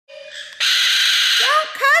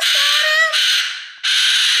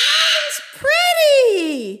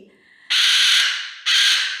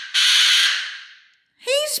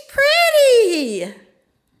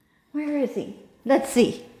Let's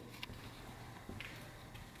see.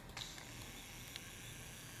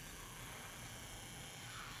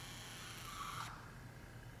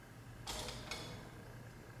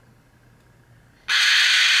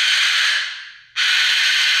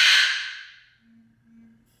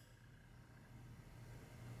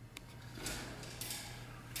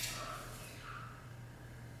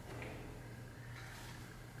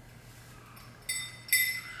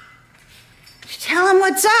 Tell him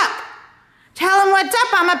what's up. Tell him what's up.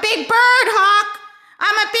 I'm a big bird, Hawk.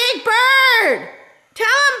 I'm a big bird. Tell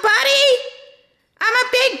him, buddy. I'm a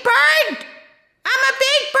big bird. I'm a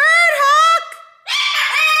big bird, Hawk.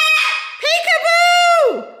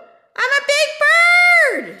 Peekaboo. I'm a big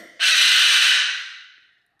bird.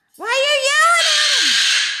 Why are you yelling at him?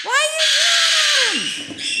 Why are you yelling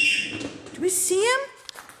at him? Do we see him?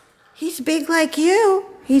 He's big like you.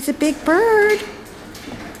 He's a big bird.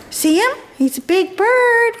 See him? He's a big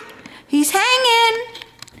bird. He's hanging.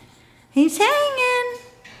 He's hanging.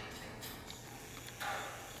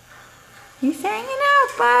 He's hanging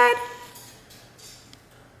out, bud.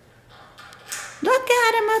 Look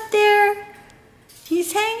at him up there.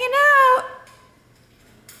 He's hanging out.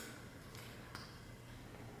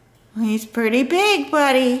 He's pretty big,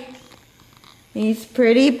 buddy. He's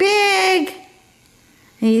pretty big.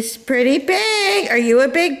 He's pretty big. Are you a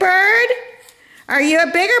big bird? Are you a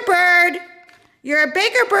bigger bird? You're a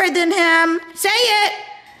bigger bird than him. Say it.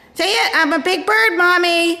 Say it. I'm a big bird,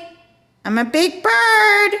 Mommy. I'm a big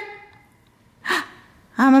bird.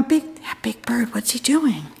 I'm a big bird. What's he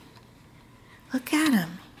doing? Look at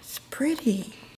him. He's pretty.